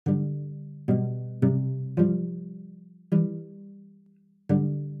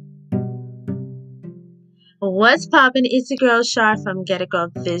What's poppin'? It's your girl Shar from Get a Girl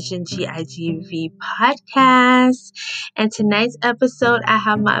Vision GIGV podcast. And tonight's episode, I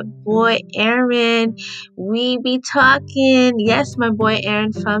have my boy Aaron. We be talking. Yes, my boy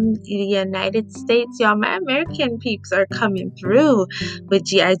Aaron from the United States. Y'all, my American peeps are coming through with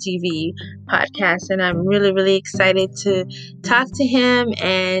GIGV podcast. And I'm really, really excited to talk to him.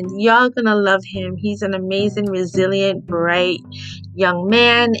 And y'all gonna love him. He's an amazing, resilient, bright young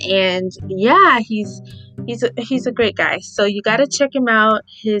man. And yeah, he's a great guy. So you got to check him out.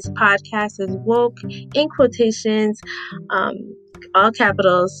 His podcast is woke in quotations, um, all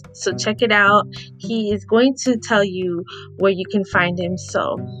capitals. So check it out. He is going to tell you where you can find him.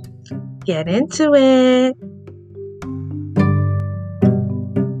 So get into it.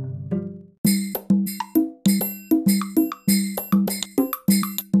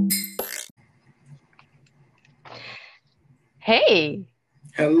 Hey.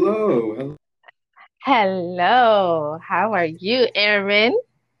 Hello. Hello. How are you, Aaron?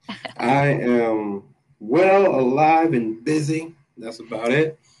 I am well, alive, and busy. That's about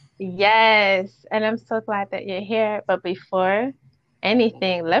it. Yes, and I'm so glad that you're here. But before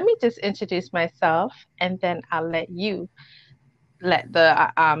anything, let me just introduce myself, and then I'll let you let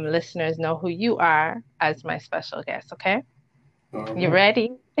the listeners know who you are as my special guest, okay? All You right.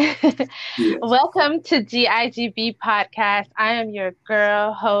 ready? Yes. Welcome to GIGB Podcast. I am your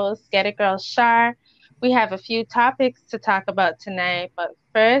girl host, Get a Girl Shar. We have a few topics to talk about tonight, but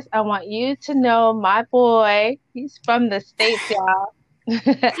first I want you to know my boy. He's from the States, y'all.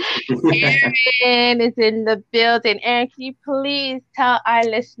 Aaron is in the building. Aaron, can you please tell our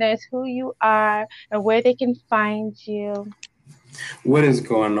listeners who you are and where they can find you? What is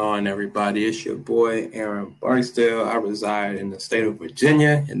going on, everybody? It's your boy, Aaron Barksdale. I reside in the state of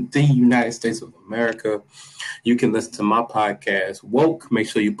Virginia in the United States of America. You can listen to my podcast, Woke. Make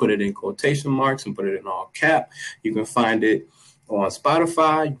sure you put it in quotation marks and put it in all cap. You can find it on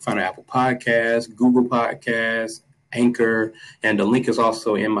Spotify. You can find it on Apple Podcasts, Google Podcasts, Anchor, and the link is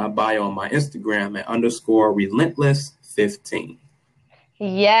also in my bio on my Instagram at _relentless15.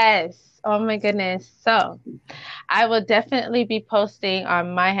 Yes. Oh my goodness. So I will definitely be posting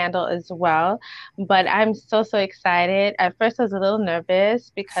on my handle as well, but I'm so excited. At first I was a little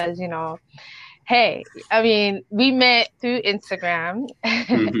nervous because, hey, I mean, we met through Instagram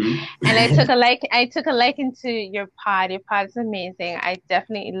Mm-hmm. and I took a liking to your pod. Your pod is amazing. I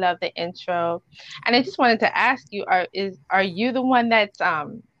definitely love the intro. And I just wanted to ask you, are you the one that's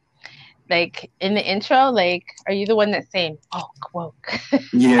like in the intro, like are you the one that's saying woke?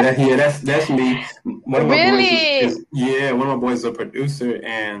 That's me. One of my boys Really? one of my boys is a producer,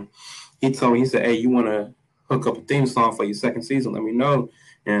 and he told me, he said, "Hey, you want to hook up a theme song for your second season? Let me know."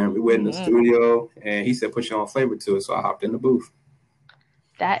 And we went in the studio, and he said, "Put your own flavor to it." So I hopped in the booth.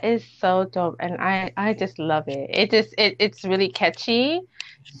 That is so dope, and I just love it. It's really catchy.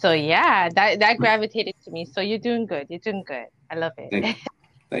 So yeah, that gravitated to me. So you're doing good. You're doing good. I love Thank it. you.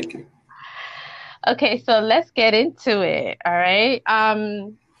 Thank you. Okay, so let's get into it. All right. I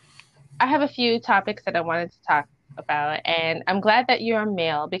have a few topics that I wanted to talk about, and I'm glad that you're a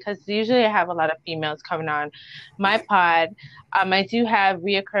male because usually I have a lot of females coming on my pod. I do have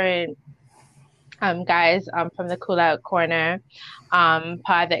reoccurring guys from the Cool Out Corner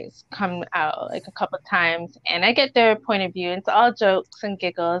pod that's come out like a couple times, and I get their point of view. It's all jokes and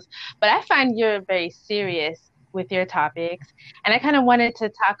giggles, but I find you're very serious with your topics, and I kind of wanted to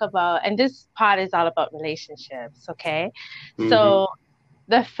talk about, and this pod is all about relationships, okay? Mm-hmm. So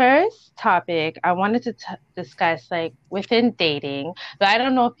the first topic I wanted to discuss, like within dating, but I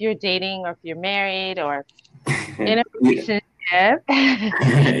don't know if you're dating or if you're married or in a relationship.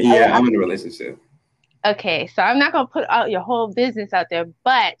 Yeah, I'm in a relationship. Okay, so I'm not gonna put out your whole business out there,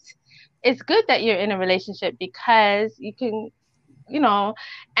 but it's good that you're in a relationship because you can,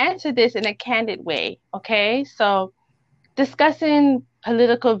 answer this in a candid way. Okay, so discussing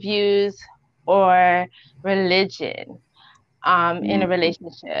political views or religion in a Mm-hmm.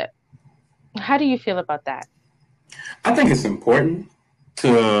 relationship. How do you feel about that? I think it's important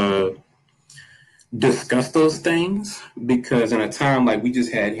to discuss those things because in a time like we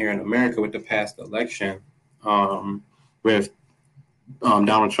just had here in America with the past election, with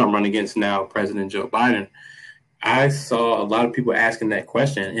Donald Trump running against now President Joe Biden, I saw a lot of people asking that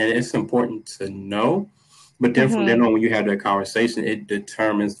question, and it's important to know. But then from then on, when you have that conversation, it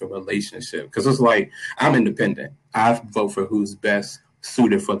determines the relationship. Because it's like, I'm independent. I vote for who's best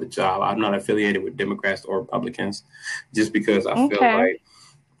suited for the job. I'm not affiliated with Democrats or Republicans just because I feel like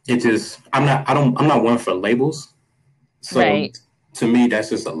I'm not one for labels. So Right. to me, that's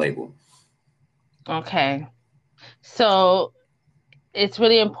just a label. Okay. So it's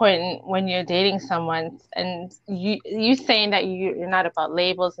really important when you're dating someone, and you saying that you're not about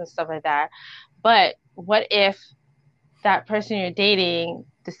labels and stuff like that. But what if that person you're dating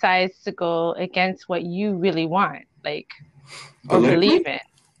decides to go against what you really want, like, or believe Politically, in?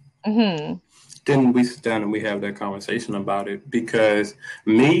 Hmm. then we sit down and we have that conversation about it. Because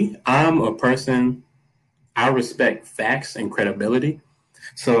me, I'm a person, I respect facts and credibility.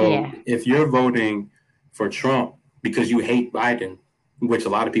 So Yeah. if you're voting for Trump because you hate Biden, which a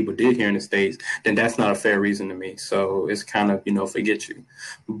lot of people did here in the States, then that's not a fair reason to me. So it's kind of, forget you.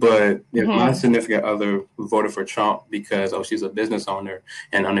 But if my Hmm. significant other voted for Trump because, oh, she's a business owner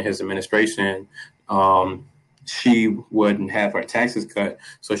and under his administration, um, she wouldn't have her taxes cut,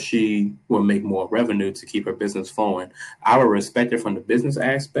 so she will make more revenue to keep her business flowing. I would respect it from the business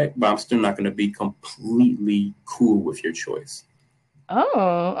aspect, but I'm still not going to be completely cool with your choice.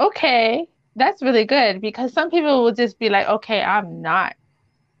 Oh, okay. That's really good because some people will just be like, okay, I'm not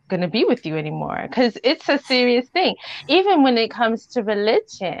going to be with you anymore because it's a serious thing. Even when it comes to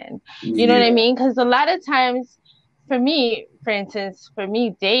religion, you know what I Yeah. mean? Because a lot of times, for me, for instance, for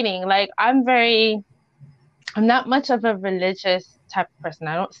me dating, like I'm not much of a religious type of person.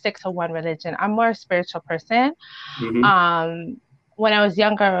 I don't stick to one religion. I'm more a spiritual person. Hmm. Um, when I was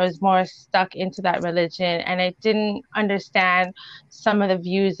younger, I was more stuck into that religion and I didn't understand some of the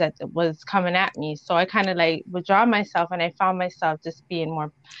views that was coming at me. So I kind of like withdraw myself and I found myself just being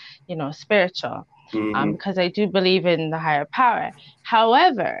more, spiritual, Hmm. because I do believe in the higher power.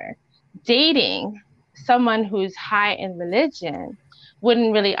 However, dating someone who's high in religion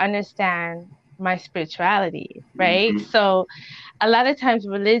wouldn't really understand my spirituality, right? Hmm. So a lot of times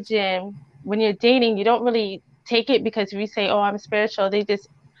religion, when you're dating, you don't really take it because if you say, "Oh, I'm spiritual," they just,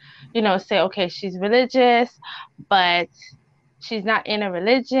 say, "Okay, she's religious, but she's not in a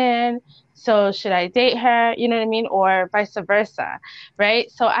religion, so should I date her?" You know what I mean? Or vice versa, right?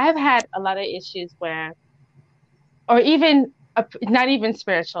 So I've had a lot of issues where, or even not even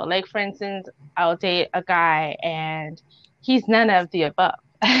spiritual. Like for instance, I'll date a guy and he's none of the above.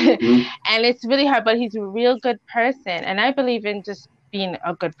 Hmm. And it's really hard, but he's a real good person. And I believe in just being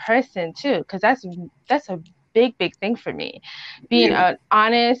a good person too, because that's a big, big thing for me. Being Yeah. an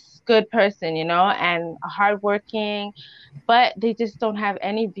honest, good person, and hardworking, but they just don't have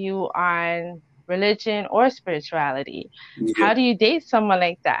any view on religion or spirituality. Yeah. How do you date someone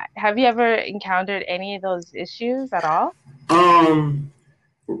like that? Have you ever encountered any of those issues at all? Um,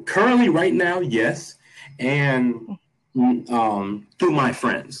 Currently, right now, yes, and through my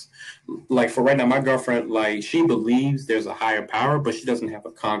friends. Like for right now, my girlfriend, like she believes there's a higher power, but she doesn't have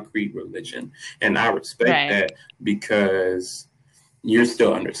a concrete religion, and I respect Right. that because you're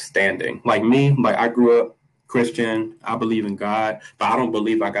still understanding. Like me, like I grew up Christian. I believe in God, but I don't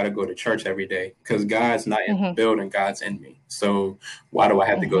believe I got to go to church every day because God's not in the Hmm. building. God's in me. So why do I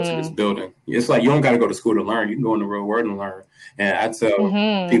have to go to this Hmm. building? It's like you don't got to go to school to learn. You can go in the real world and learn. And I tell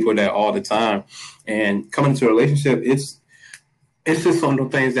Hmm. people that all the time. And coming into a relationship, it's just one of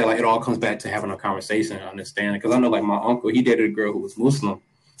the things that like it all comes back to having a conversation and understanding. Because I know like my uncle, he dated a girl who was Muslim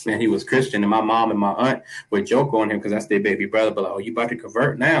and he was Christian, and my mom and my aunt would joke on him because that's their baby brother. But like, oh, you about to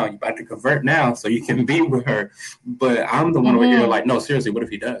convert now? You about to convert now so you can be with her? But I'm the one over here Hmm. like, no, seriously, what if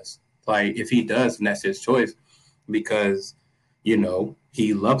he does? Like, if he does, then that's his choice because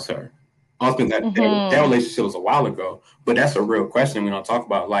he loves her. Ultimately, that Hmm. relationship was a while ago, but that's a real question we don't talk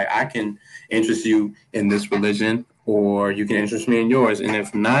about. Like, I can interest you in this religion, or you can interest me in yours, and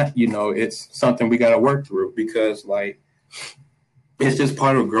if not, it's something we got to work through because, like, it's just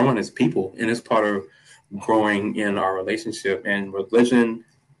part of growing as people, and it's part of growing in our relationship. And religion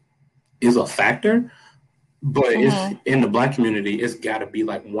is a factor, but it's Hmm. in the Black community, it's got to be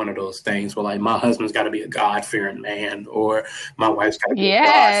like one of those things where like my husband's got to be a God fearing man, or my wife's got to be a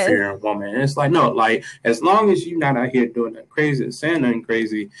God Yes. fearing woman. And it's like no, like as long as you're not out here doing that crazy, saying nothing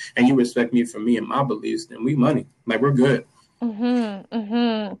crazy, and you respect me for me and my beliefs, then we money, like we're good. Hmm.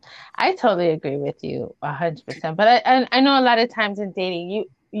 Hmm. I totally agree with you 100%. But I know a lot of times in dating,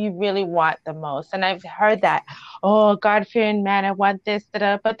 you really want the most. And I've heard that, oh, God-fearing man, I want this, da,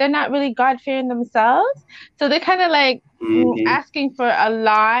 da, but they're not really God-fearing themselves. So they're kind of like Hmm. asking for a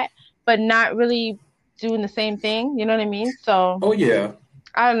lot, but not really doing the same thing. You know what I mean? So Oh yeah.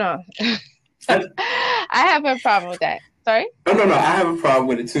 I don't know. I, I have a problem with that. Sorry? oh no, no, I have a problem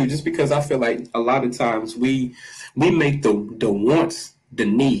with it too. Just because I feel like a lot of times we make the wants the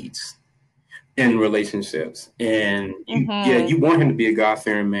needs in relationships. And yeah, Mm-hmm. you want him to be a God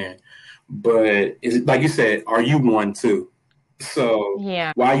fearing man, but is it, like you said, are you one too? So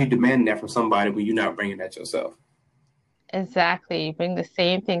Yeah, why are you demanding that from somebody when you're not bringing that yourself? exactly. Bring the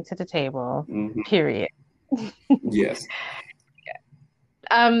same thing to the table, Hmm. period. Yes.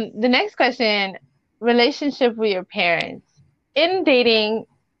 The next question, relationship with your parents. In dating,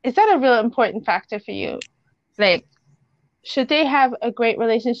 is that a real important factor for you? Like, should they have a great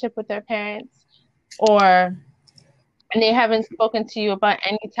relationship with their parents? Or and they haven't spoken to you about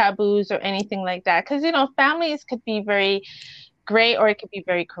any taboos or anything like that? Because, families could be very great or it could be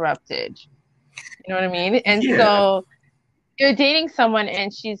very corrupted. You know what I mean? And Yeah. so you're dating someone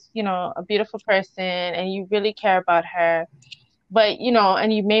and she's, a beautiful person and you really care about her, but,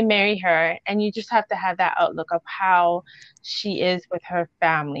 and you may marry her and you just have to have that outlook of how she is with her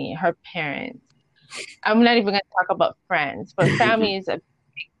family, her parents. I'm not even going to talk about friends, but family is a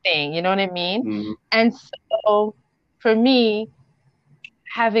big thing, you know what I mean? Mhm. And so for me,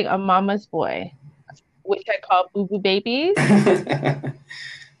 having a mama's boy, which I call boo boo babies.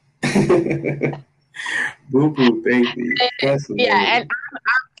 Boo boo baby. That's Yeah, and hilarious.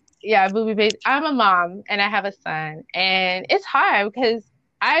 yeah, booby baby. I'm a mom and I have a son, and it's hard because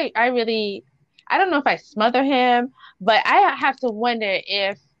I really I don't know if I smother him, but I have to wonder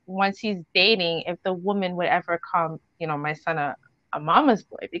if once he's dating, if the woman would ever call, my son a mama's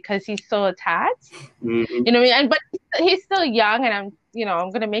boy because he's so attached. Hmm. You know what I mean? And but he's still young, and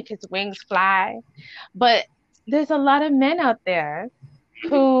I'm gonna make his wings fly. But there's a lot of men out there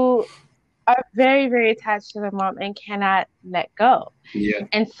who are very, very attached to their mom and cannot let go. Yeah.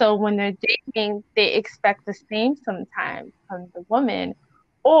 And so when they're dating, they expect the same sometimes from the woman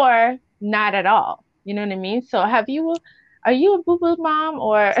or not at all. You know what I mean? So are you a boo-boo mom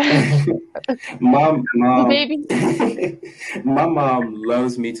or My boo mom, baby? my mom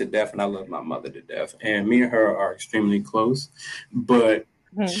loves me to death, and I love my mother to death. And me and her are extremely close. But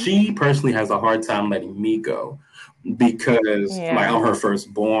Hmm. she personally has a hard time letting me go because, like, Yeah. I'm her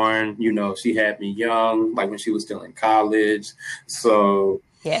firstborn. She had me young, like when she was still in college. So,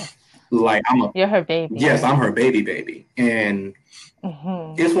 Yes. like, You're her baby. yes, I'm her baby, and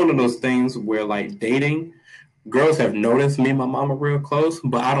Hmm. it's one of those things where, like, dating, girls have noticed me and my mama real close,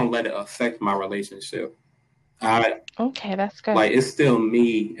 but I don't let it affect my relationship. I Okay, that's good. Like, it's still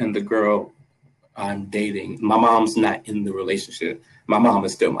me and the girl I'm dating. My mom's not in the relationship. My mom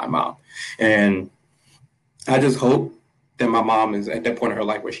is still my mom, and I just hope that my mom is at that point in her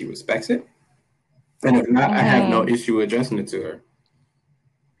life where she respects it. And if not, I have no Hmm. issue addressing it to her.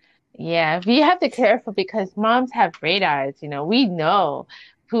 Yeah, we have to be careful because moms have radars, we know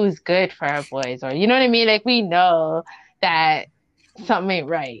who's good for our boys, or you know what I mean? Like we know that something ain't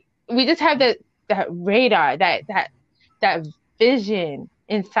right. We just have that radar, that vision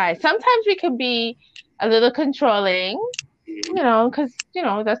inside. Sometimes we can be a little controlling, because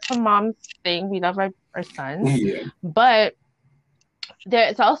that's a mom's thing. We love our sons. Yeah. But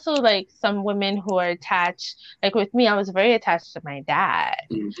there's also like some women who are attached. Like with me, I was very attached to my dad.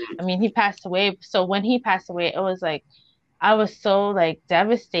 Mhm. I mean, he passed away. So when he passed away, it was like I was so like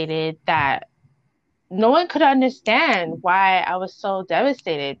devastated that no one could understand why I was so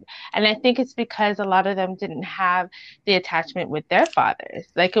devastated. And I think it's because a lot of them didn't have the attachment with their fathers.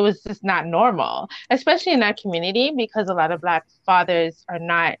 Like it was just not normal, especially in our community, because a lot of Black fathers are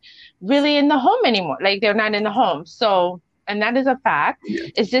not really in the home anymore. Like they're not in the home. So, and that is a fact. Yeah.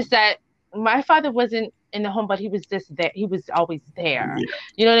 It's just that my father wasn't in the home, but he was just there. He was always there. Yeah.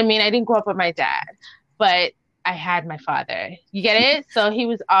 You know what I mean? I didn't grow up with my dad, but I had my father. You get it? So he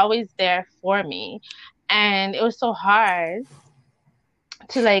was always there for me. And it was so hard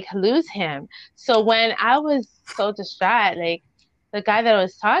to like lose him. So when I was so distraught, like the guy that I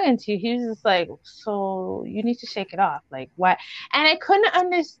was talking to, he was just like, "So you need to shake it off." Like, what? And I couldn't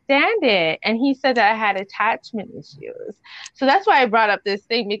understand it. And he said that I had attachment issues. So that's why I brought up this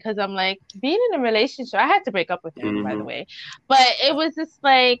thing because I'm like, being in a relationship, I had to break up with him, by the Hmm. way. But it was just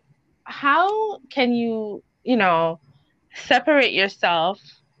like, how can you, separate yourself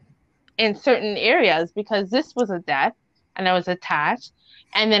in certain areas because this was a death and I was attached.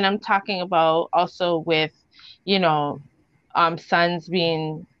 And then I'm talking about also with, you know, sons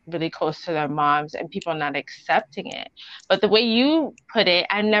being really close to their moms and people not accepting it. But the way you put it,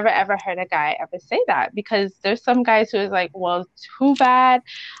 I've never ever heard a guy ever say that because there's some guys who is like, well, too bad.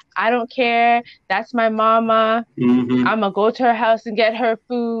 I don't care. That's my mama. Hmm. I'm gonna go to her house and get her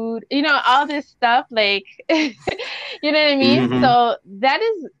food. All this stuff like you know what I mean? Hmm. So that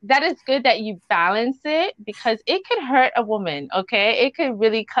is good that you balance it because it could hurt a woman, okay? It could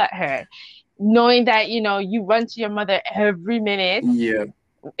really cut her. Knowing that, you run to your mother every minute Yeah.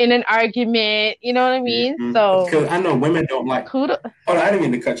 in an argument, you know what I mean? So Because I know women don't like. kudos. Oh, I didn't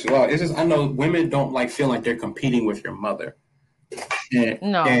mean to cut you off. It's just I know women don't like feel like they're competing with your mother, and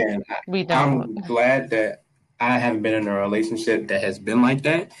No, and we don't. I'm glad that I haven't been in a relationship that has been like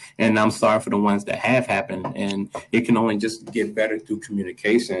that, and I'm sorry for the ones that have happened. And it can only just get better through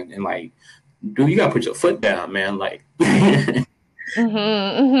communication. And like, dude, you gotta put your foot down, man. Like,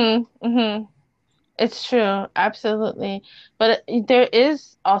 It's true, absolutely. But there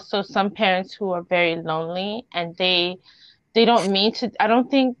is also some parents who are very lonely and they don't mean to, I don't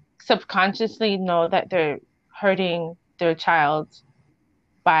think subconsciously know that they're hurting their child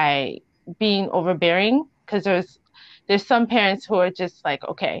by being overbearing because there's some parents who are just like,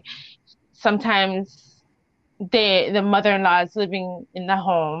 okay, sometimes the mother-in-law is living in the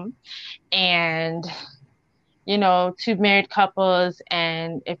home and two married couples,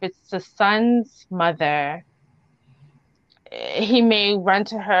 and if it's the son's mother, he may run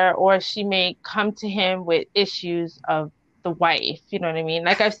to her or she may come to him with issues of the wife, you know what I mean?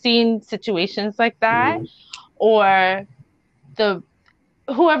 Like I've seen situations like that, mhm, or the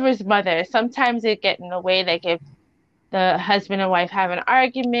whoever's mother, sometimes it get in the way, like if the husband and wife have an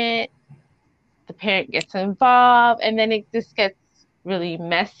argument, the parent gets involved, and then it just gets really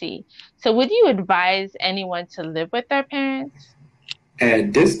messy. So would you advise anyone to live with their parents?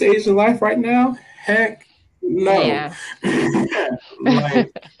 at this stage of life right now, heck no. Yeah.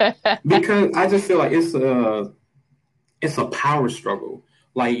 Like, because I just feel like it's a power struggle.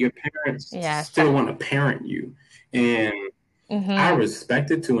 Like your parents Yeah, still want to parent you, and I mm-hmm.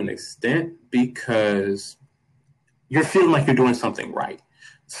 respect it to an extent because you're feeling like you're doing something right.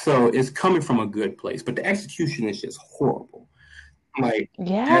 So it's coming from a good place, but the execution is just horrible. Like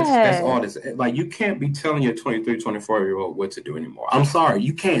that's all Yes. this. Like you can't be telling your 23, 24-year old what to do anymore. I'm sorry,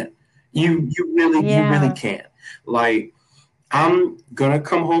 you can't. You really Yeah. can't. Like I'm gonna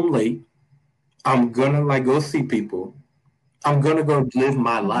come home late. I'm gonna like go see people. I'm gonna go live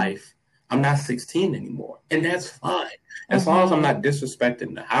my Mm-hmm. life. I'm not 16 anymore, and that's fine as long as I'm Mm-hmm. not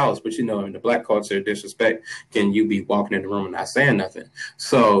disrespecting the house. But in the black culture, disrespect can you be walking in the room and not saying nothing.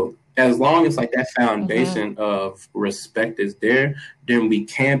 So as long as like that Mm-hmm. foundation of respect is there, then we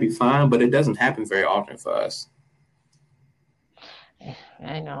can be fine. But it doesn't happen very often for us.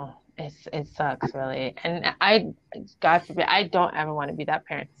 I know. It sucks really. And God forbid, I don't ever want to be that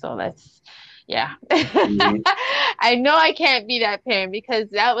parent. So let's yeah. Mm-hmm. I know I can't be that parent because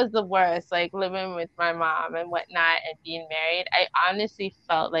that was the worst, like living with my mom and whatnot and being married. I honestly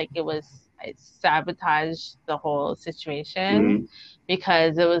felt like it sabotaged the whole situation Mm-hmm.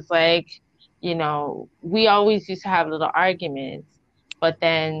 because it was like, we always used to have little arguments, but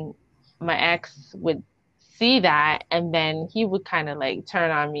then my ex would see that and then he would kind of like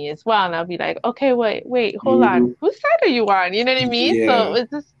turn on me as well and I'll be like, okay, wait, hold on, Mm-hmm. whose side are you on, you know what I mean? So it Yeah. was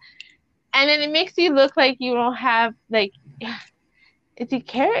just, and then it makes you look like you don't have like it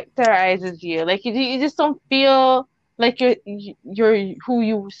decharacterizes you, like you just don't feel like you're who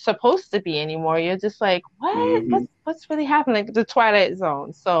you're supposed to be anymore. You're just like, what Mm-hmm. what's really happening, like the Twilight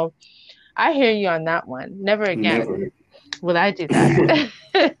Zone. So I hear you on that one. Never again Never. will I do that.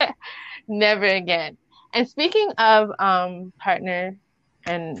 Never again. And speaking of partner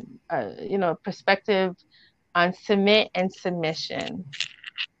and perspective on submit and submission.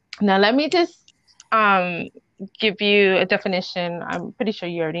 Now let me just um give you a definition. I'm pretty sure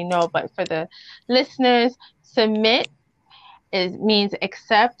you already know, but for the listeners, submit is means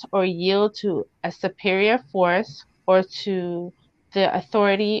accept or yield to a superior force or to the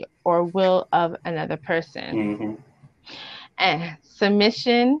authority or will of another person. Mm-hmm. And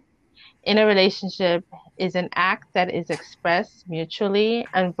submission in a relationship is an act that is expressed mutually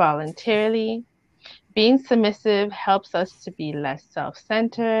and voluntarily. Being submissive helps us to be less self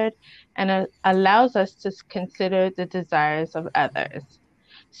centered and allows us to consider the desires of others.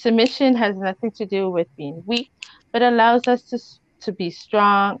 Submission has nothing to do with being weak, but allows us to be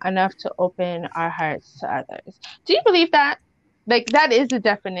strong enough to open our hearts to others. Do you believe that? Like, that is the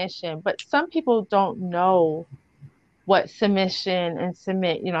definition, but some people don't know what submission and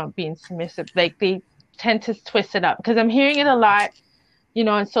being submissive, like they tend to twist it up because I'm hearing it a lot,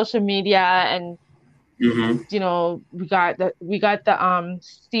 on social media and Mm-hmm. we got the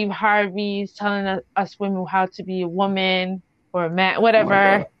Steve Harvey's telling us women how to be a woman or a man, Oh my whatever.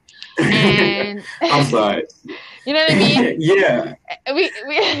 God. And I'm sorry. you know what I mean? Yeah. We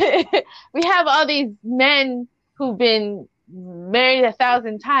we have all these men who've been married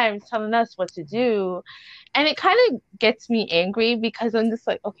 1,000 times telling us what to do. And it kind of gets me angry because I'm just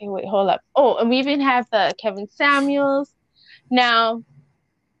like, okay, wait, hold up. Oh, and we even have the Kevin Samuels. Now,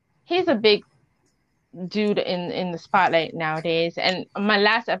 he's a big dude in the spotlight nowadays. And on my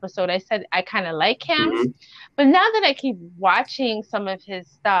last episode, I said I kind of like him, Mm-hmm. but now that I keep watching some of his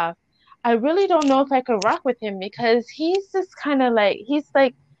stuff, I really don't know if I could rock with him because he's just kind of like he's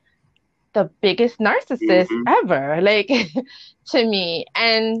like the biggest narcissist Hmm. ever, like to me.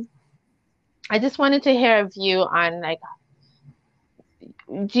 And I just wanted to hear a view on like,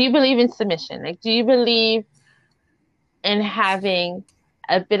 do you believe in submission? Like, do you believe in having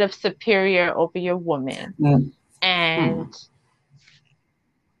a bit of superior over your woman? Hmm. And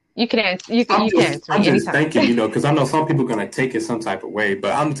you can answer, I'm you can just answer I'm me just anytime. thinking, because I know some people are gonna take it some type of way,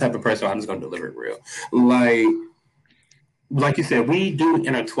 but I'm the type of person I'm just gonna deliver it real. Like you said, we do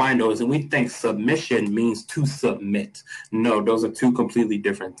intertwine those and we think submission means to submit. No, those are two completely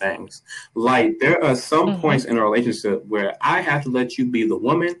different things. Like there are some Mm-hmm. points in a relationship where I have to let you be the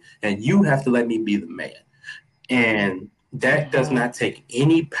woman and you have to let me be the man. And that does Mm-hmm. not take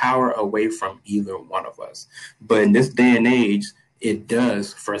any power away from either one of us. But in this day and age, it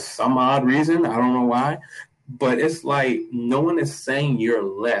does for some odd reason. I don't know why. But it's like no one is saying you're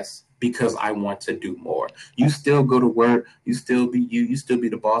less because I want to do more. You still go to work, you still be you, you still be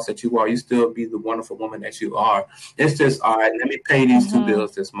the boss that you are, you still be the wonderful woman that you are. It's just, all right, let me pay these two Mm-hmm.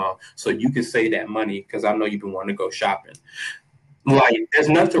 bills this month so you can save that money because I know you've been wanting to go shopping. Like, there's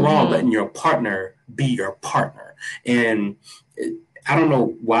nothing wrong Mm-hmm. letting your partner be your partner. And I don't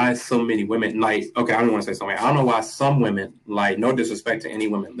know why so many women, like, okay, I don't want to say something. I don't know why some women, like, no disrespect to any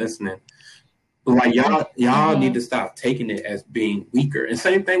women listening, like y'all need Mm-hmm. to stop taking it as being weaker. And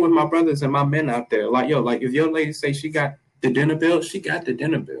same thing with my brothers and my men out there. Like, yo, like if your lady say she got the dinner bill, she got the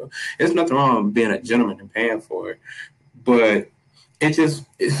dinner bill. There's nothing wrong with being a gentleman and paying for it. But it's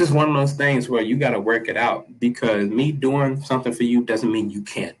just one of those things where you got to work it out, because me doing something for you doesn't mean you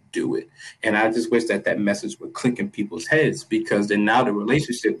can't do it. And I just wish that message would click in people's heads, because then now the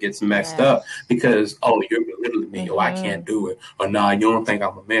relationship gets messed up Yes. because, oh, you're belittling me, oh, I Mm-hmm. can't do it, or nah, you don't think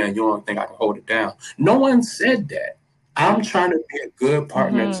I'm a man, you don't think I can hold it down. No one said that. I'm trying to be a good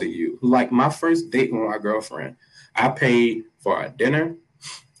partner Mm-hmm. to you. Like my first date with my girlfriend, I paid for our dinner,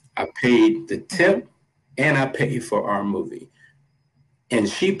 I paid the Mm-hmm. tip, and I paid for our movie. And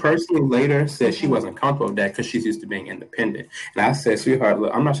she personally later said she Mm-hmm. wasn't comfortable with that because she's used to being independent. And I said, sweetheart,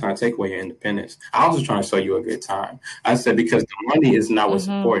 look, I'm not trying to take away your independence. I was just trying to show you a good time. I said, because the money is not what's Mm-hmm.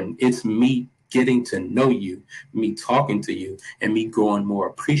 important. It's me getting to know you, me talking to you, and me growing more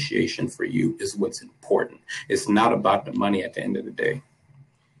appreciation for you is what's important. It's not about the money at the end of the day.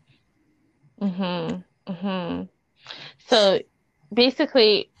 Mm-hmm. Mm-hmm. So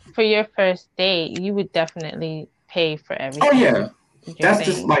basically, for your first date, you would definitely pay for Oh everything, yeah. you're That's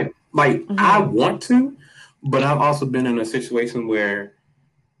just saying. like I Mm-hmm. want to, but I've also been in a situation where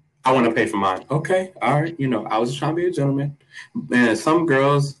I want to pay for mine. Okay, all right. I was just trying to be a gentleman. And some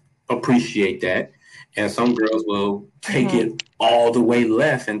girls appreciate that, and some girls will take Mm-hmm. it all the way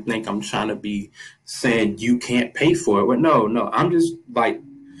left and think I'm trying to be saying you can't pay for it. But no, no, I'm just like,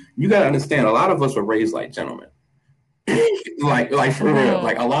 you got to understand. A lot of us were raised like gentlemen. like for real. Mm-hmm.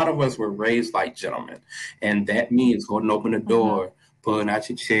 Like a lot of us were raised like gentlemen, and that means holding open the Mm-hmm. door, pulling out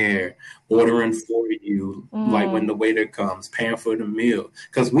your chair, ordering for you, like when Mm-hmm. the waiter comes, paying for the meal.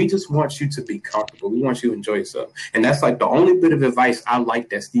 Because we just want you to be comfortable. We want you to enjoy yourself, and that's like the only bit of advice I like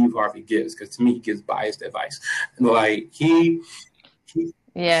that Steve Harvey gives. Because to me, he gives biased advice. Like he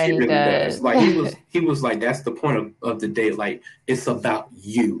Yeah, he he really does. does. Like he was like, that's the point of the day. Like it's about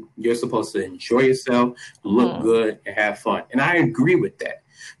you. You're supposed to enjoy yourself, look Mm-hmm. good, and have fun. And I agree with that.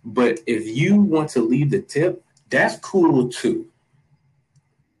 But if you want to leave the tip, that's cool too.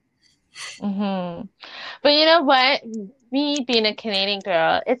 Mm-hmm. But you know what? Me being a Canadian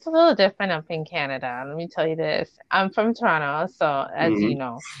girl, it's a little different up in Canada. Let me tell you this. I'm from Toronto, so as you Mm-hmm.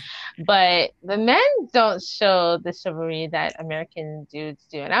 know. But the men don't show the chivalry that American dudes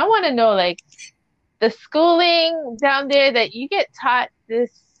do. And I want to know, like, the schooling down there that you get taught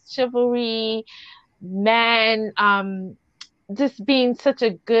this chivalry, man, just being such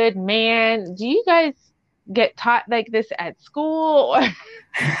a good man. Do you guys get taught like this at school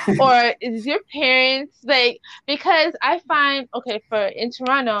or is your parents like, because I find, okay, for in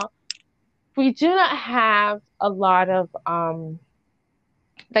Toronto, we do not have a lot of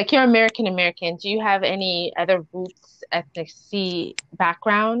like you're American American. Do you have any other roots, ethnicity,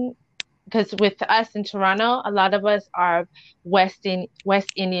 background? Because with us in Toronto, a lot of us are West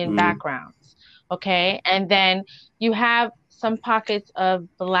Indian Mm-hmm. backgrounds. Okay. And then you have some pockets of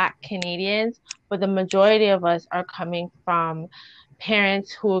Black Canadians, but the majority of us are coming from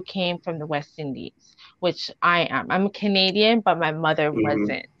parents who came from the West Indies, which I am. I'm Canadian, but my mother Mm-hmm.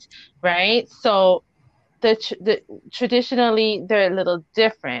 wasn't, right? So the traditionally they're a little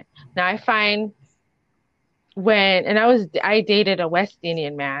different. Now I find when and I dated a West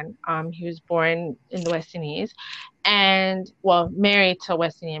Indian man. He was born in the West Indies and well married to a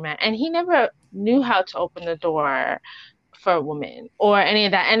West Indian man, and he never knew how to open the door for a woman or any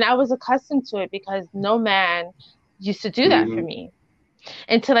of that. And I was accustomed to it because no man used to do that for Mm-hmm. me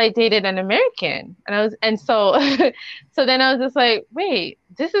until I dated an American. And so so then I was just like, wait,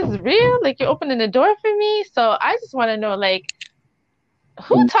 this is real? Like you're opening the door for me? So I just want to know, like,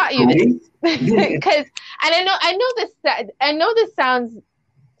 who taught you this? Right? Because I know this sounds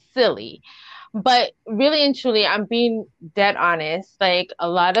silly, but really and truly, I'm being dead honest. Like a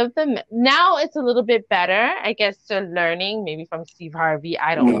lot of them now, it's a little bit better. I guess they're learning, maybe from Steve Harvey.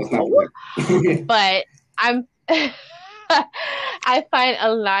 I No, don't it's not know, right. but I'm. I find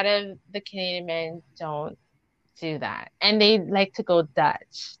a lot of the Canadian men don't do that, and they like to go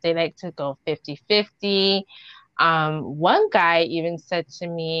Dutch. They like to go 50-50. One guy even said to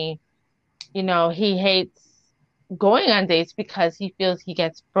me, he hates going on dates because he feels he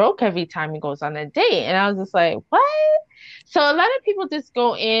gets broke every time he goes on a date. And I was just like, what? So a lot of people just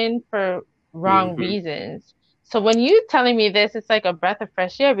go in for wrong Mm-hmm. reasons. So when you telling me this, it's like a breath of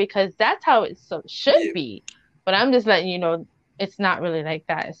fresh air because that's how it should Yeah. be. But I'm just letting you know it's not really like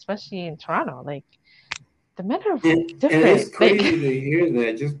that, especially in Toronto. Like the men are And it's different. Like, crazy to hear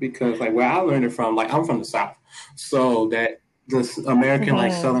that just because, like, where I learned it from, like, I'm from the South. So that this American,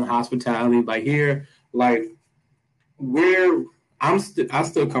 like, mhm, Southern hospitality, like, here, like, where I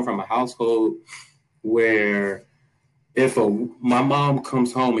still come from a household where if my mom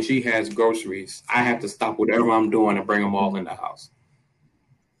comes home and she has groceries, I have to stop whatever I'm doing and bring them all in the house.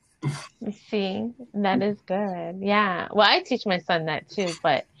 see, that is good. Yeah. Well, I teach my son that too,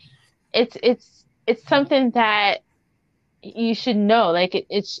 but it's something that you should know. Like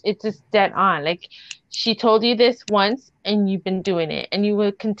it's just dead on. Like she told you this once and you've been doing it and you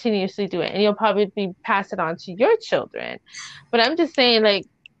will continuously do it and you'll probably pass it on to your children. But I'm just saying, like,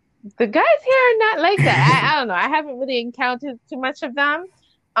 the guys here are not like that. I don't know. I haven't really encountered too much of them.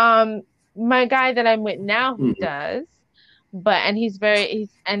 Um, my guy that I'm with now, he Mhm. does. And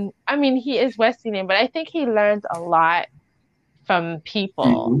and I mean, he is West Indian, but I think he learns a lot from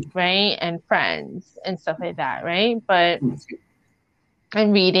people, Mhm. right? And friends and stuff like that, right? But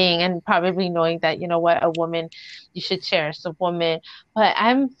and reading and probably knowing that, you know what, a woman, you should cherish a woman. But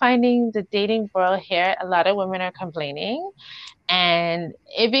I'm finding the dating world here, a lot of women are complaining and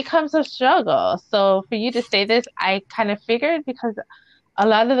it becomes a struggle. So for you to say this, I kind of figured because a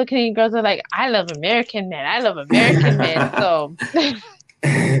lot of the Canadian girls are like, I love American men. I love American men. So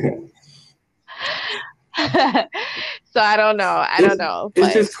so I don't know. I it's don't know.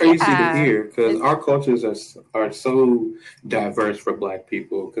 it's But just crazy to yeah. hear because It's, our cultures are so diverse for Black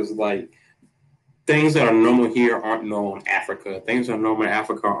people. Because like things that are normal here aren't normal in Africa. Things that are normal in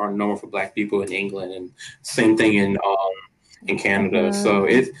Africa aren't normal for Black people in England, and same thing in Canada. So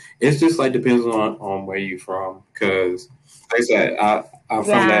mhm. it's just like depends on where you're from. Because like I said, I'm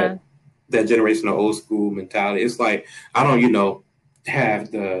from Yeah. that generation of old school mentality. It's like I don't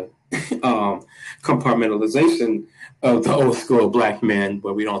have the um, compartmentalization of the old school Black men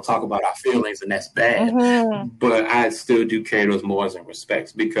where we don't talk about our feelings and that's bad. Hmm. But I still do carry those morals and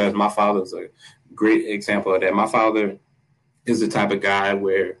respects because my father's a great example of that. My father is the type of guy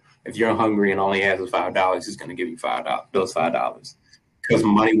where if you're hungry and all he has is $5, he's going to give you $5, those $5, because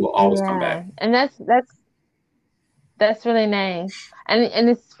money will always come Yeah. back. And that's really nice. And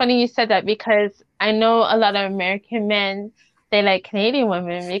it's funny you said that because I know a lot of American men, they like Canadian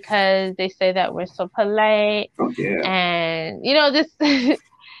women because they say that we're so polite Oh yeah, and just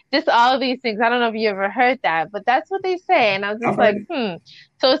just all of these things. I don't know if you ever heard that, but that's what they say. And I was I've just heard like, it.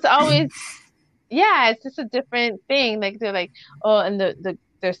 So it's always, yeah, it's just a different thing. Like they're like, oh, and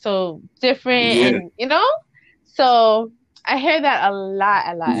they're so different Yeah, and so I hear that a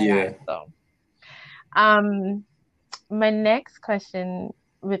lot. yeah. So um my next question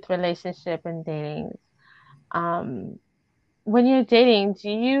with relationship and dating, um, when you're dating, do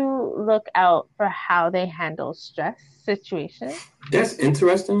you look out for how they handle stress situations? That's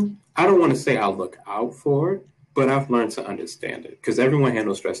interesting. I don't want to say I'll look out for it, but I've learned to understand it because everyone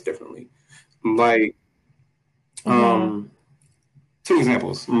handles stress differently. Like, Mm-hmm. um, two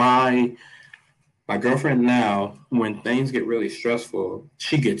examples. My girlfriend now, when things get really stressful,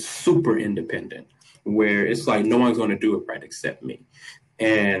 she gets super independent, where it's like no one's going to do it right except me.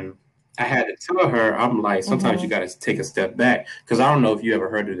 And I had to tell her, I'm like, sometimes you Mm-hmm. got to take a step back because I don't know if you ever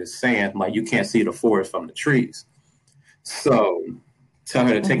heard of this saying, like you can't see the forest from the trees. So tell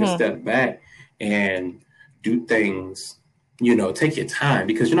her to take a Mm-hmm. step back and do things, take your time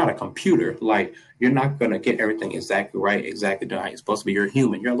because you're not a computer. Like, you're not going to get everything exactly right, exactly done how you're supposed to be. You're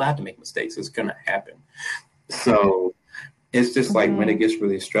human. You're allowed to make mistakes. It's going to happen. So it's just like when it Mm-hmm. gets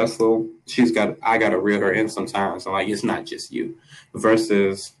really stressful, I got to reel her in sometimes. I'm like, it's not just you.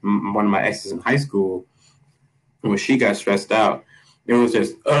 Versus one of my exes in high school, when she got stressed out, it was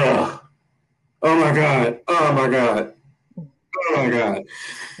just, ugh, oh my God, oh my God, oh my God.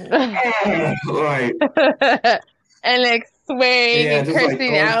 Like, And like swearing yeah, and just like cursing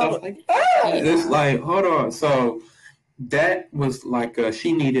throwing stuff out. like, it's Yeah. like, hold on. So that was like,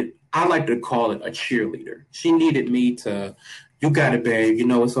 she needed, I like to call it a cheerleader. She needed me to, you got it, babe. You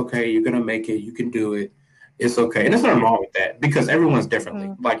know, it's okay. You're going to make it. You can do it. It's okay. And there's nothing wrong with that because everyone's differently.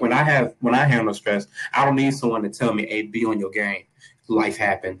 Mhm. Like when I handle stress, I don't need someone to tell me, hey, be on your game. Life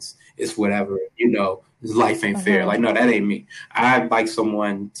happens. It's whatever, life ain't fair. Mhm. Like, no, that ain't me. I'd like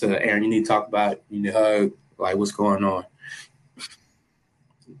someone to, Aaron, you need to talk about, it. You need to hug, like what's going on.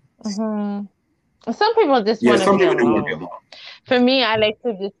 Mhm. Some people just Yeah, want to some be people do want to be alone. alone. For me, I like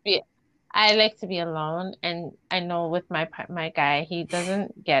to be alone, and I know with my guy, he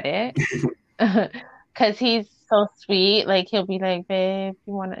doesn't get it. Because he's so sweet. Like he'll be like, babe,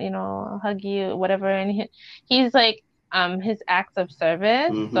 you want to, hug you, whatever. And he's like, his acts of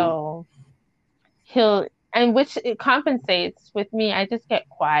service. Mm-hmm. So and which it compensates with me. I just get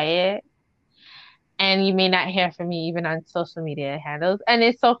quiet, and you may not hear from me even on social media handles. And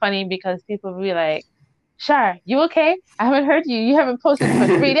it's so funny because people be like, Shar, you okay? I haven't heard you. You haven't posted for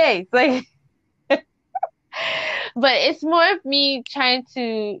 3 days. Like, but it's more of me trying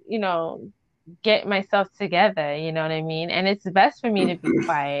to, get myself together, you know what I mean? And it's best for me to be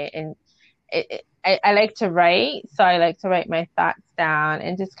quiet and I like to write, so I like to write my thoughts down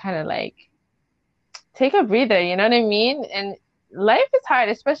and just kind of like take a breather, you know what I mean? And life is hard,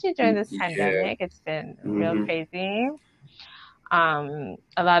 especially during this Yeah. pandemic. It's been real Mm-hmm. crazy.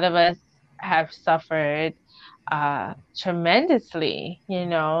 A lot of us have suffered tremendously, Yeah.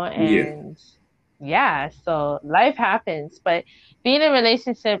 and yeah, so life happens, but being in a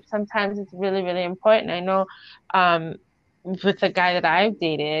relationship sometimes it's really, really important. I know um with the guy that I've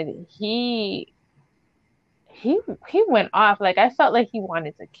dated, he he went off. Like I felt like he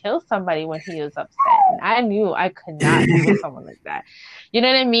wanted to kill somebody when he was upset, and I knew I could not be with someone like that. You know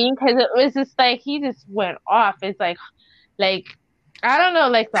what I mean? Because it was just like he just went off. It's like I don't know,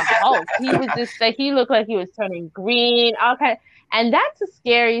 like the Hulk. He was just like he looked like he was turning green. Okay, and that's a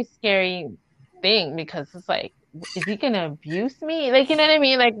scary, scary thing because it's like, is he gonna abuse me? Like you know what I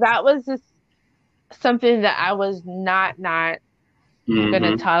mean? Like that was just something that I was not gonna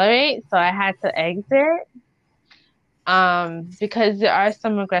Mm-hmm. tolerate. So I had to exit. Because there are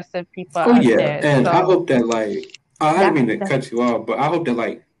some aggressive people Oh out yeah, there. and I So hope that like I didn't that's mean to that's cut you off, but I hope that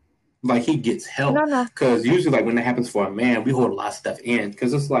like he gets help no no. because usually like when that happens for a man, we hold a lot of stuff in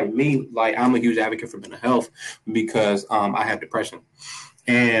because it's like me, like I'm a huge advocate for mental health because I have depression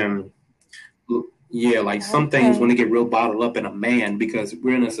and yeah, like some things when Okay. they get real bottled up in a man because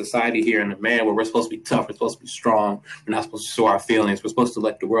we're in a society here in a man where we're supposed to be tough, we're supposed to be strong, we're not supposed to show our feelings, we're supposed to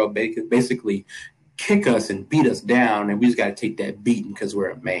let the world basically kick us and beat us down, and we just got to take that beating because we're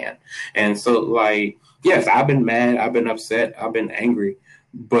a man. And so, like, yes, I've been mad, I've been upset, I've been angry,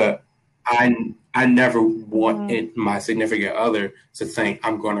 but I never want Mm, it, my significant other to think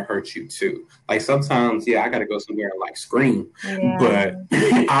I'm going to hurt you too. Like sometimes, yeah, I got to go somewhere and like scream, but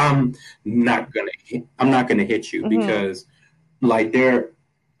yeah. I'm not gonna hit you Hmm. because like there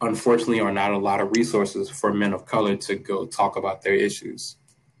unfortunately are not a lot of resources for men of color to go talk about their issues.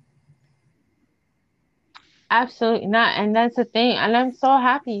 Absolutely not. And that's the thing. And I'm so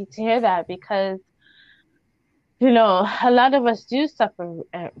happy to hear that because, a lot of us do suffer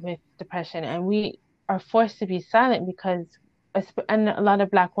with depression and we are forced to be silent because, and a lot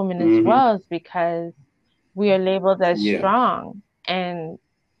of Black women as Mm-hmm. well, is because we are labeled as Yeah. strong. And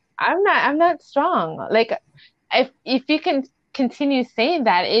I'm not strong. Like if you can continue saying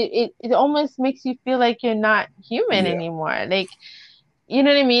that, it almost makes you feel like you're not human Yeah. anymore. Like, you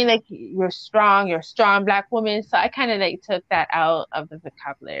know what I mean? Like you're a strong Black woman. So I kind of like took that out of the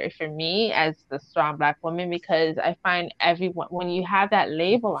vocabulary for me as the strong Black woman because I find everyone when you have that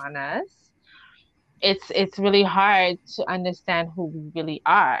label on us, it's really hard to understand who we really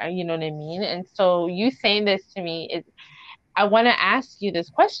are. You know what I mean? And so you saying this to me is I want to ask you this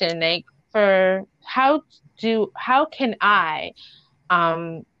question, like for how can I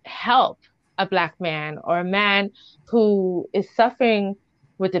help a Black man or a man who is suffering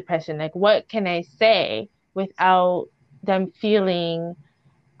with depression? Like what can I say without them feeling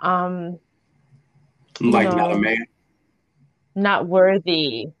um, you Like not a know, man. not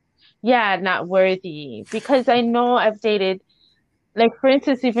worthy? Yeah, not worthy. Because I know I've dated, like for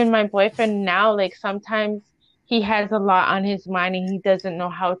instance, even my boyfriend now, like sometimes he has a lot on his mind and he doesn't know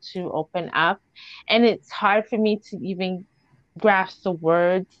how to open up. And it's hard for me to even grasp the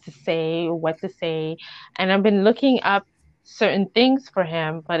words to say or what to say. And I've been looking up certain things for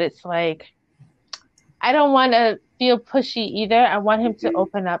him, but it's like I don't want to feel pushy either. I want him to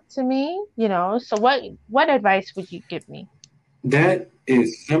open up to me, you know. So what advice would you give me? That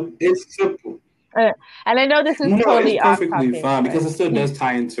is simple. It's simple. Uh, and I know this is No, it's totally off perfectly topic, fine but because it still does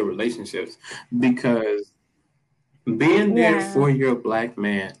tie into relationships. Because being there yeah. for your black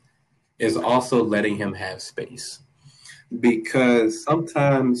man is also letting him have space. Because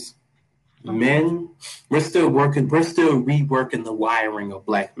sometimes Okay. men, we're still reworking the wiring of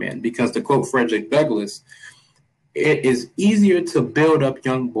black men. Because to quote Frederick Douglass, it is easier to build up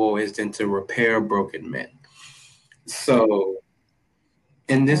young boys than to repair broken men. So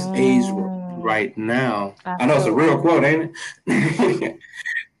in this age Mm, right now, I know it's a real absolutely. quote, ain't it?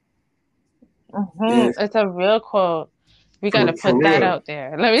 It's It's a real quote. We got to for put that real. out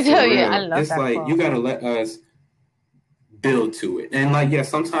there. Let me For tell you, I real. love It's that like you quote. gotta let us build to it. And like, yeah,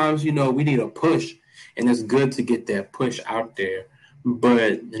 sometimes, we need a push and it's good to get that push out there.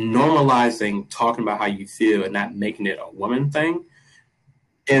 But normalizing talking about how you feel and not making it a woman thing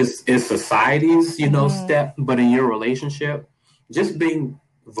is society's, Hmm. step. But in your relationship, just being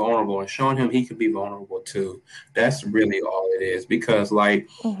vulnerable and showing him he could be vulnerable too. That's really all it is. Because like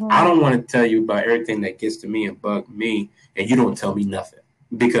I Hmm. don't want to tell you about everything that gets to me and bug me and you don't tell me nothing.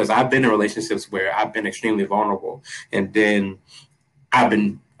 Because I've been in relationships where I've been extremely vulnerable and then I've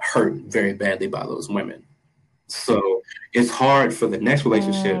been hurt very badly by those women. So it's hard for the next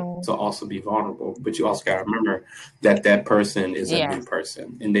relationship Mm, to also be vulnerable, but you also got to remember that that person is a yeah. new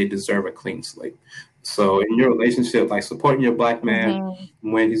person and they deserve a clean slate. So in your relationship, like supporting your black man Hmm.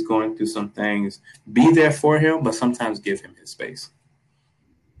 when he's going through some things, be there for him, but sometimes give him his space.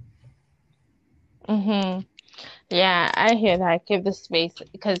 Hmm. Yeah, I hear that. Give the space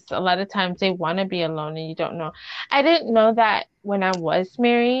because a lot of times they want to be alone and you don't know. I didn't know that when I was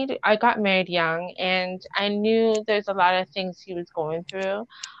married. I got married young and I knew there's a lot of things he was going through.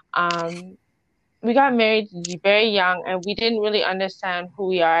 Um, we got married very young and we didn't really understand who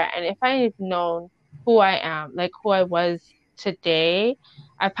we are. And if I had known who I am, like who I was today,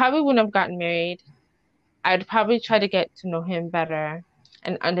 I probably wouldn't have gotten married. I'd probably try to get to know him better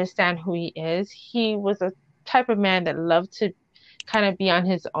and understand who he is. He was a type of man that loved to kind of be on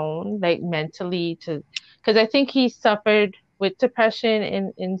his own, like mentally to, because I think he suffered with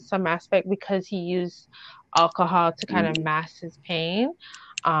depression in some aspect because he used alcohol to kind of Mm-hmm. mask his pain.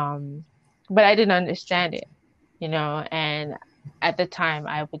 Um, but I didn't understand it, and at the time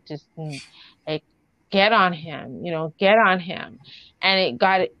I would just like get on him, get on him. And it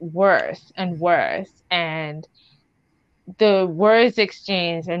got worse and worse. And the words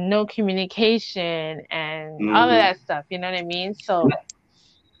exchange and no communication and all of that stuff, you know what I mean? So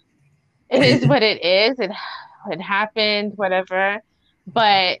it is what it is. It happened, whatever.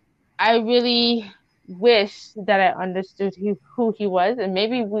 But I really wish that I understood who he was, and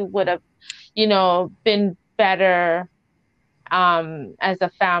maybe we would have, been better as a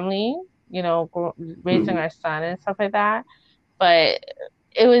family, raising Mm-hmm. our son and stuff like that. But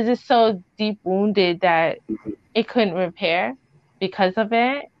it was just so deep wounded that it couldn't repair because of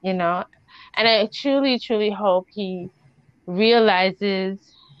it. And I truly, truly hope he realizes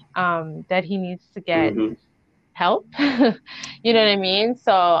that he needs to get Mm-hmm. help. You know what I mean?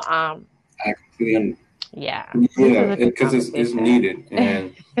 So, I completely, yeah, this yeah, is a good because it's conversation. needed,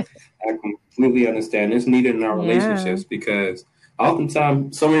 and I completely understand. It's needed in our Yeah. relationships because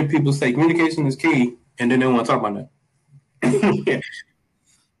oftentimes so many people say communication is key, and then they don't want to talk about that.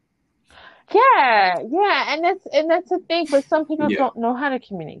 Yeah, and that's the thing, but some people Yeah. don't know how to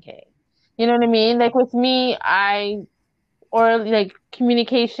communicate. You know what I mean? Like with me, or like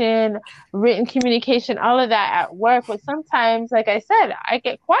communication, written communication, all of that at work. But sometimes, like I said, I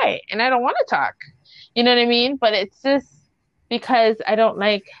get quiet and I don't want to talk. You know what I mean? But it's just because I don't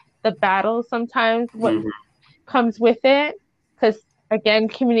like the battle sometimes what Hmm. comes with it. Because again,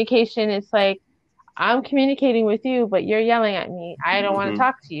 communication is like I'm communicating with you, but you're yelling at me. I don't want to Hmm.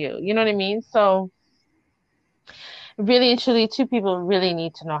 talk to you. You know what I mean? So really and truly, two people really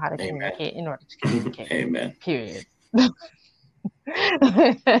need to know how to Amen. communicate in order to communicate. Amen. Period.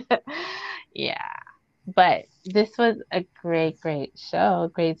 Yeah. But this was a great, great show,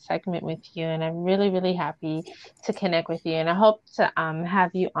 great segment with you, and I'm really, really happy to connect with you. And I hope to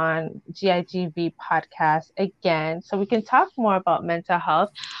have you on GIGV podcast again so we can talk more about mental health.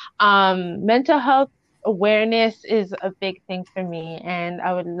 Mental health awareness is a big thing for me, and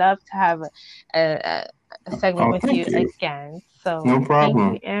I would love to have a, a segment Oh, with you thank you. again. So No thank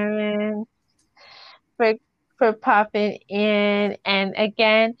you, problem. Erin, for popping in. And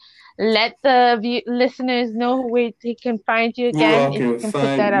again, let the listeners know where they can find you You again, all if you can can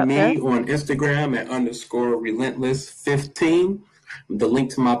put that find out there. me on Instagram at _relentless 15. The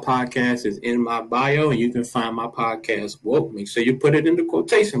link to my podcast is in my bio, and you can find my podcast. Well, make sure you put it in the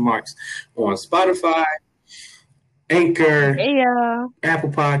quotation marks on Spotify, Anchor, Yeah. Apple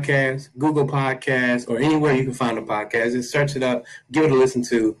Podcasts, Google Podcasts, or anywhere you can find a podcast. Just search it up, give it a listen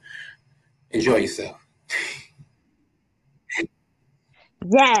to, enjoy yourself.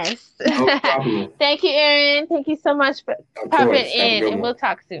 Yes. No problem. Thank you, Aaron. Thank you so much for Of popping course. Have a in, good and one. we'll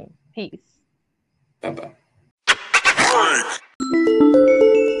talk soon. Peace. Bye-bye.